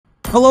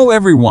Hello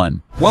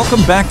everyone,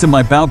 welcome back to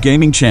my Bao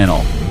Gaming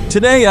channel.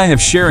 Today I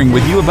have sharing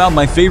with you about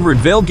my favorite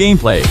Vale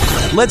gameplay.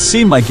 Let's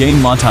see my game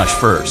montage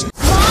first. You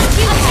have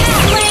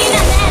slain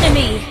an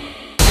enemy.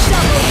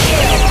 Double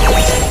kill.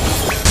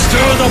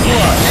 Stir the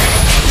blood.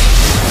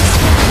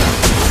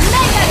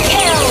 Mega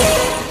kill.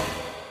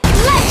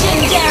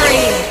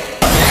 Legendary.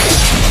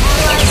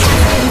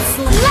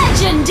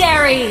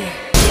 Legendary.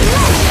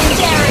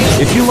 Legendary.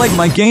 If you like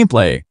my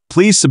gameplay,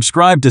 please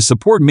subscribe to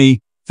support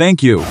me.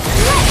 Thank you. Legendary.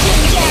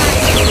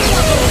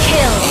 Double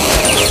kill.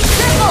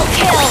 Triple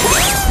kill.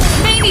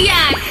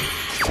 Maniac.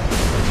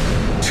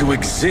 To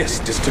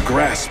exist is to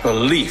grasp a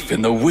leaf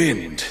in the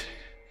wind.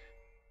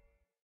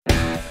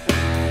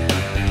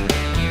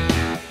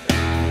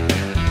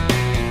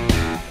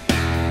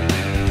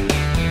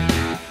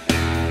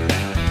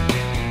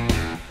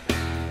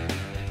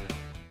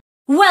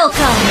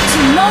 Welcome to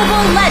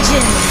Mobile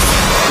Legends.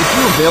 If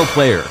you're a Vale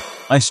player,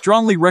 I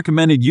strongly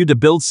recommended you to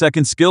build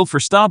second skill for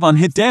stop on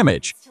hit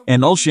damage,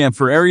 and Ulshamp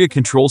for area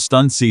control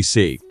stun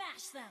CC.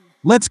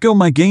 Let's go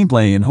my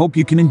gameplay and hope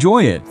you can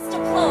enjoy it.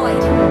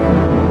 Deployed.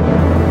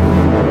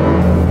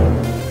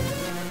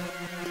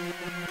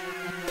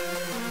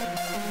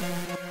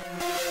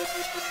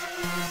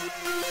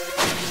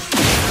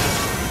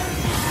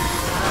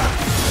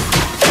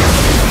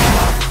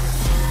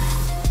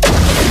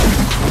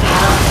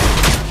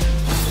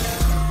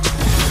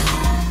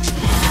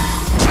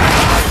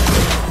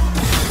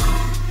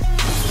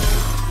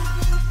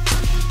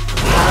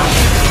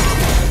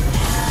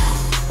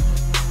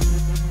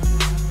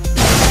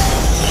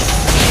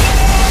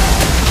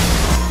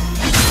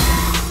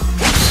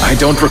 I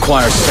don't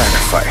require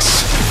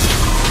sacrifice.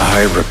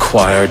 I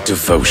require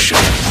devotion.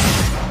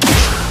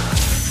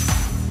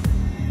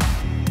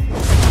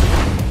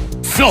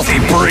 Filthy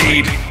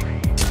breed!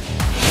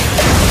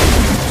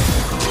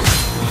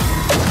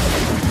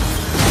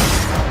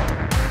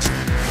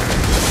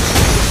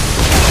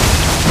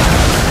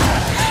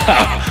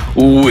 Ha!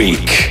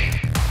 Weak.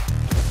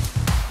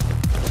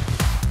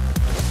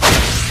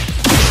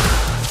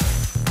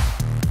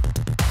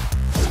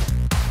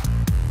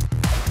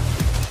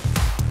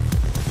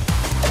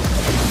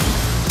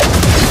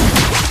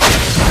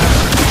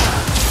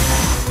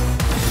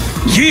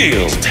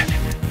 Yield!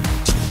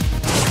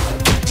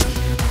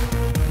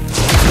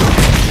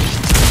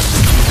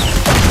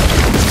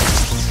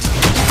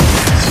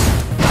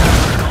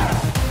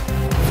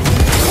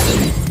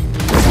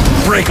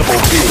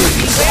 Breakable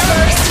beams.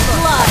 First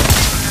blood.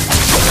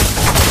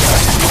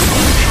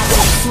 You have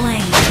been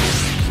slain.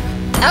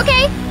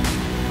 Okay.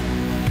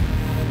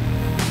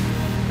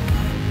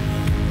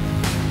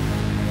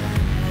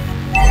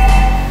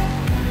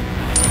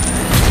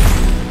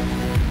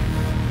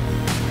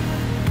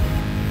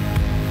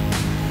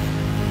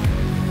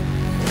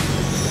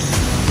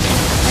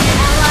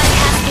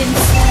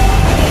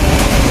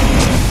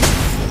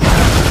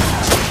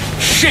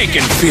 Shake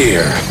in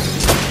fear.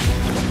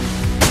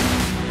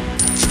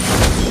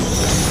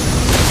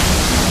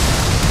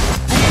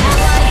 An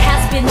ally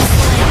has been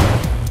slain.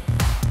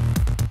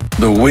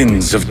 The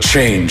winds of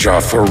change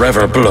are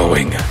forever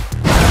blowing.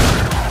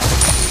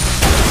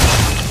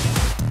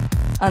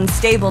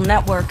 Unstable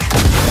network.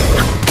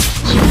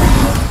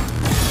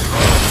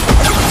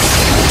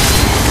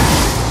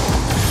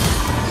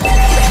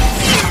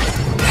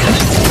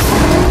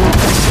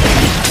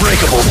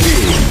 Breakable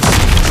beam.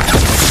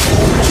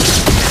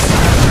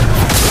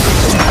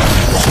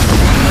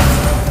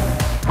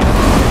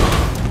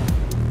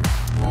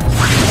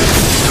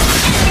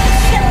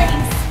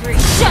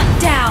 Shut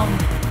down!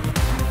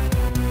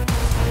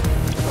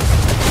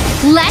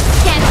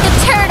 Let's get the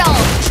turtle!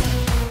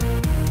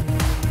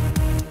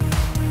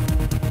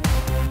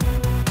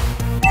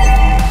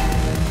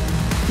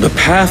 The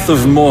path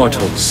of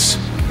mortals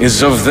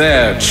is of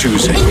their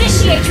choosing.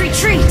 Initiate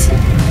retreat!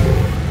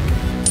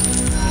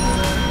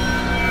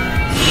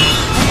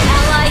 An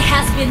ally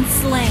has been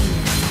slain.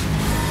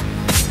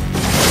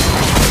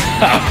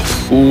 Ha!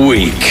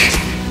 Weak.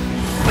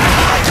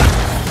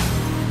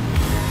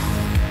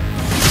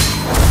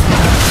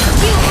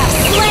 You have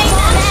slain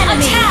an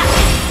enemy!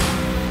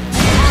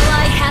 An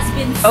ally has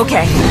been slain.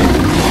 Okay.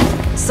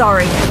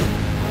 Sorry.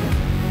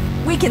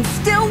 We can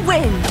still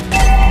win.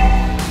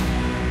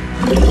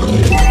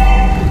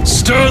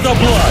 Stir the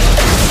blood.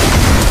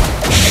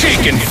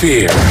 Shake in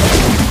fear.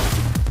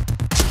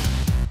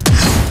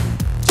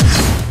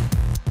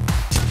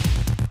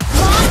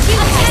 You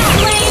have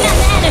slain an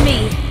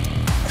enemy!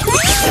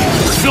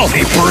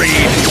 Filthy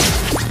breed.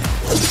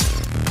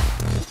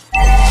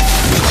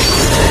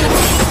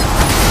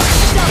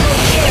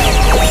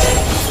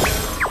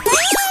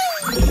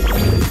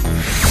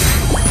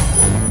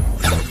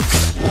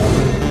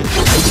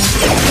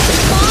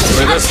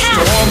 May the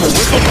storm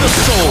whip up the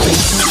soul.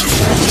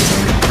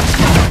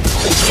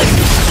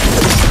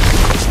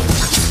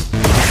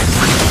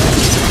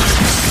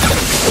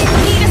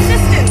 Need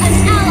assistance!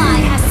 An ally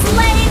has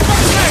slain the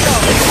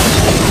turtle!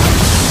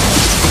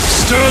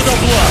 Stir the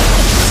blood.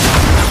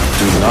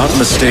 Do not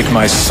mistake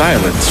my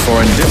silence for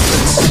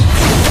indifference.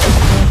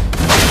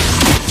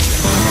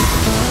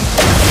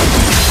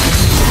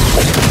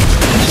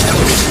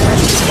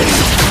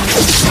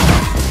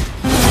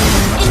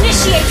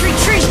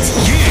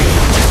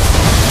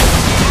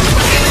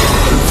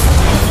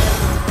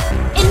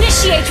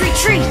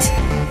 retreat!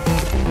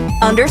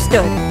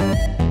 Understood.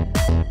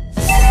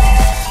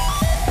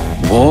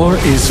 War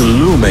is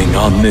looming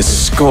on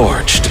this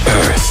scorched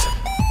earth.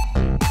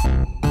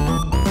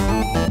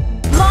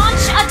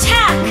 Launch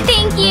attack!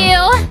 Thank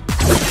you!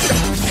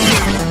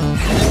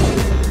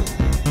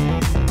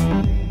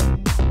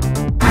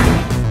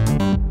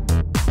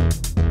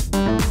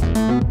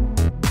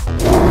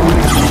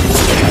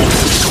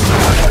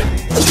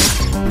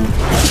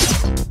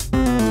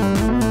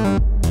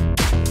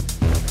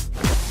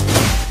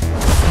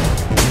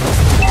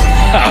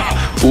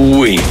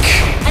 Weak.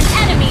 An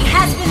enemy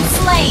has been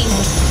slain!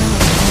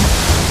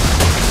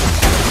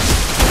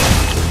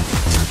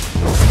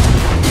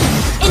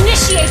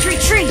 Initiate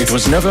retreat! It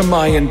was never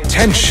my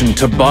intention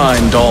to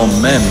bind all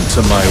men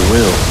to my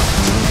will.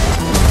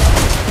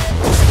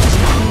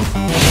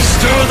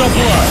 Stir the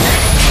blood!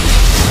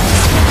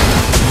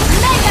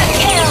 Mega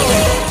kill!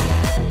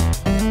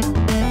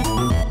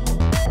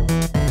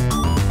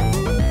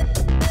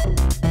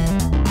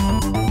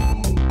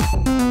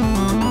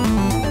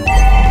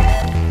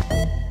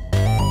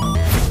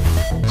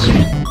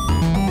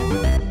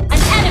 An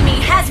enemy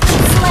has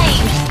been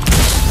slain!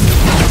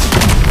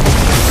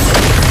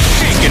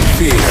 Shake in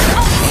fear!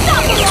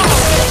 Unstoppable!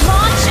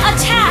 Launch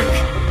attack!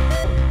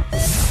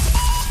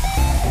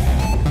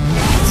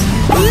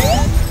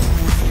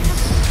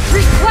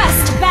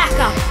 Request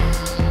backup!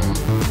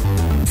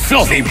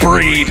 Filthy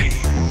breed!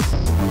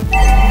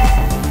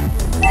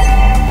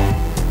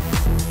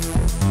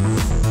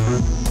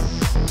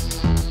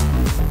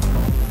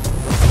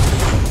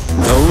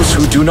 Those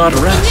who do not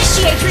rest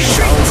Initiate retreat!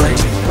 shall reign.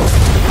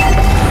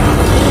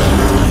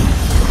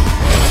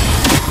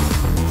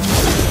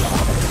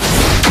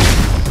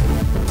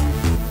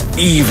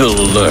 Evil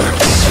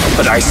lurks,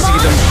 but I see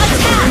them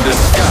shiver in the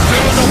sky.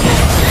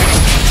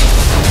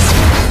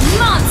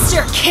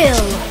 Monster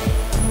kill!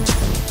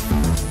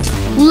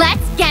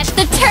 Let's get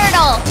the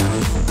turtle!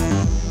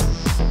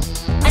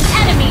 An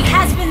enemy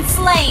has been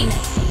slain!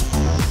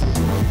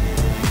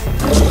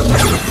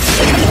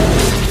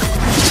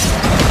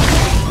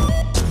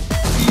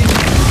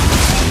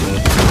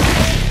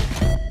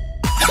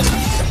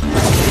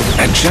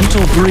 A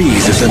gentle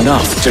breeze is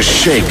enough to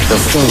shake the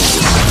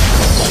foes.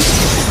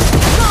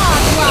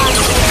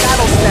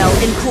 Battle spell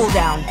in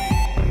cooldown.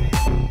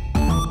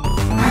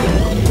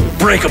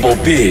 Breakable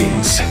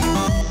beings.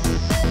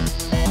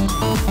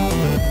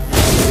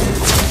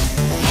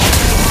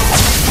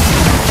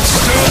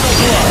 Stir the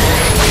blood.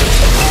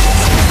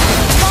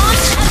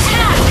 Launch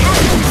attack has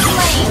been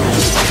slain!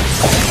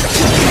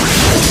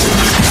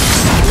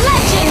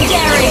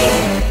 Legendary!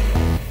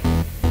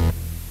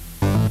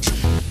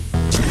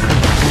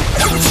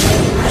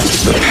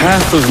 The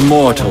path of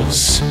mortals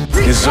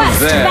is of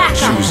their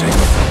backup. choosing.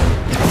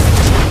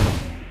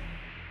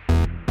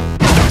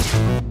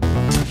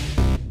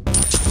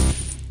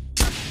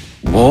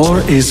 War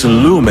is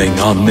looming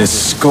on this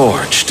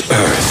scorched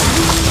earth.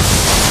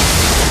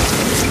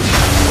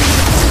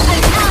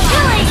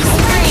 Killing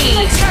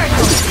spree!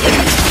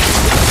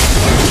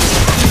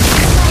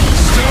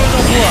 Stir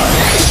the blood.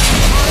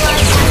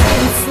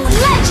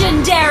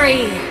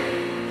 Legendary!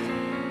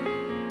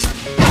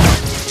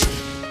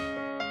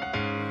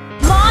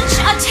 Launch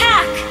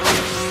attack!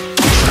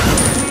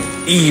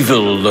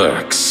 Evil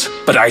lurks,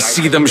 but I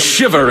see them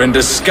shiver in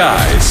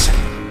disguise.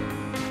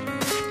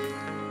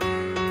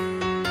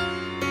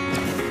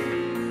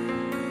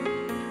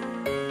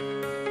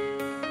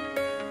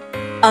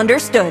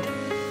 Understood.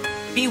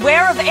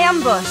 Beware of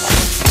ambush.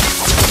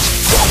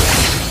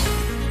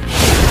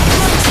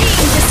 Your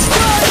team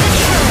destroyed the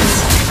turret!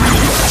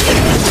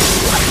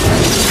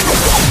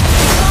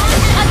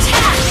 Launch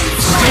attack!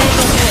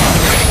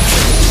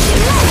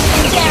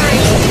 Legendary!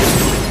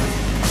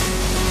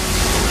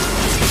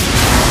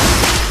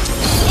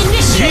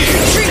 Initiate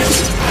retreat!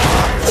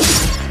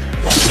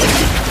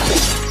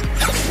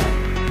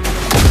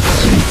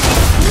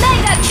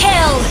 Mega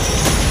kill!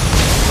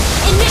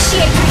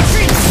 Initiate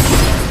retreat!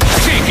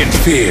 Shake in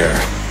fear.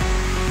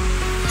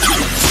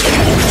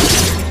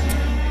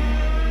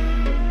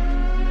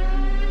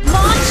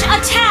 Launch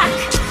attack!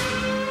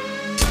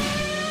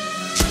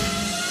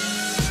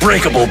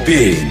 Breakable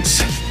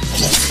beings.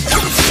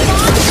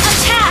 Launch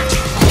attack!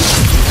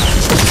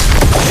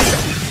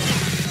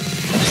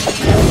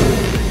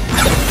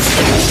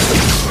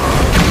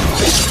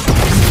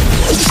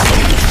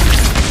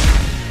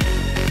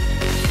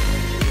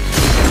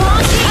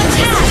 Launching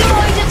attack!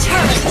 Destroyed a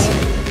turret!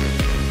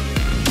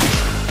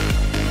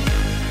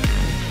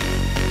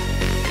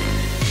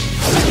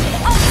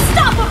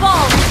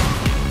 Unstoppable!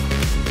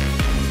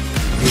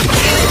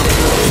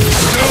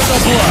 Stir the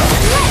blood.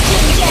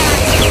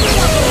 Legendary!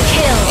 Double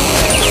kill!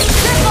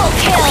 Triple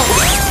kill!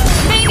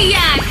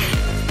 Maniac!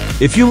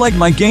 If you like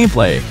my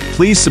gameplay,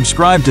 please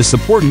subscribe to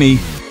support me.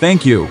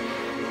 Thank you.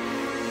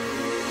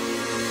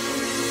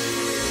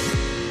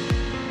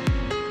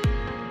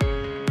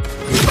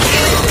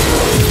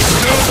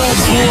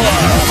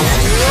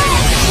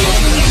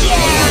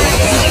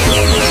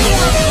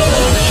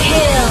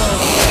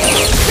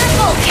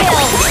 Triple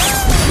kill!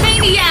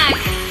 Maniac!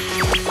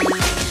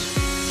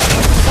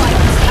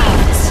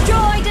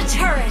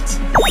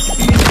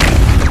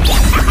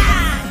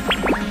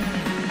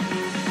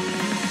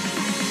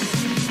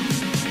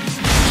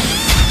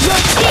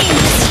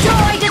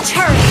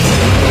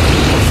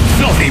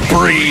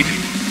 breed!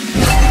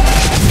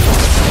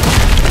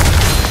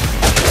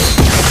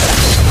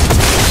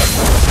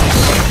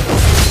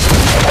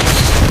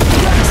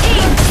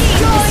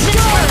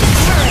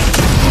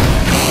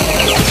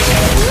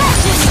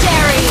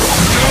 Legendary!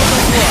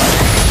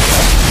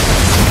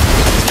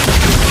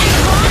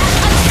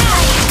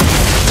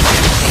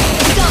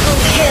 Double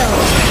kill!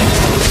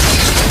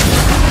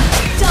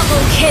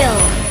 Double kill!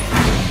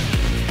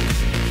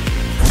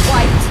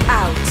 Wiped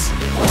out.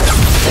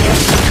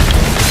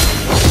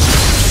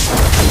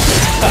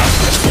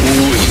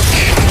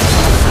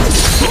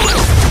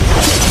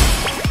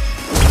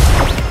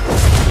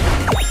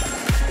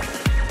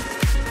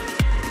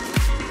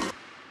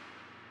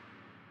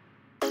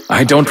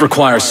 I don't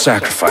require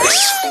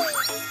sacrifice.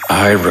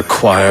 I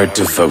require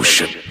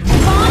devotion.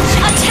 Launch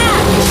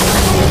attack!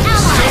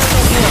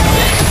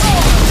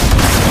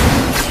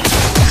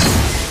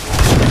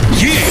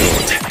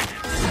 Yield!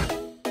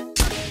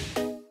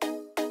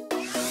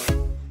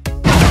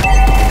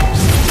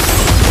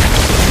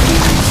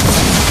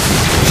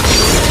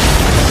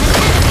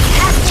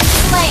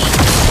 Slain!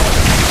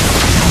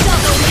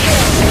 Double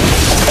kill!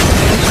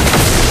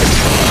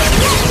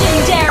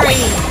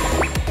 Legendary!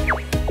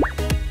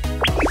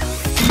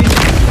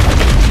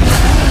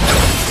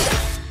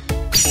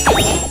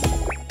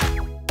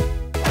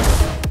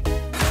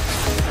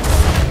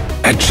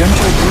 A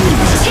gentle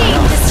breeze is Team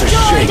enough to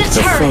destroyed shake a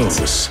the turret.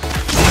 foes.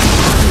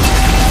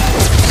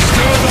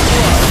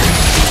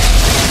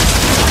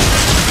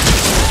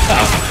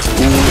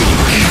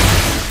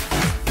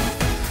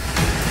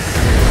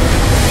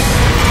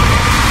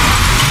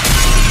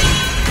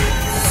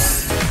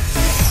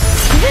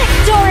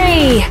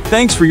 Victory!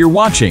 Thanks for your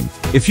watching.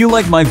 If you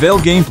like my Vale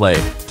gameplay,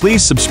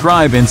 please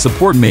subscribe and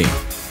support me.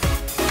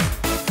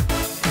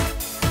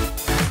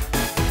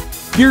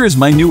 Here is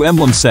my new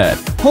emblem set.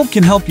 Hope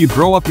can help you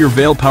grow up your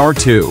Vale power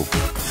too.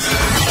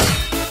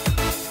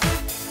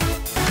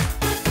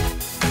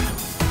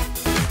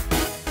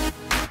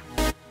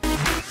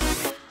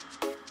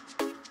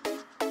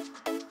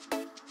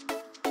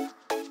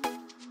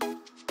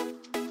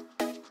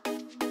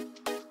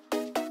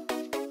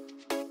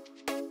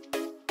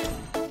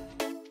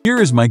 Here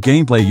is my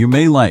gameplay you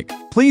may like.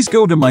 Please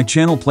go to my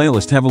channel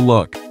playlist, have a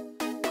look.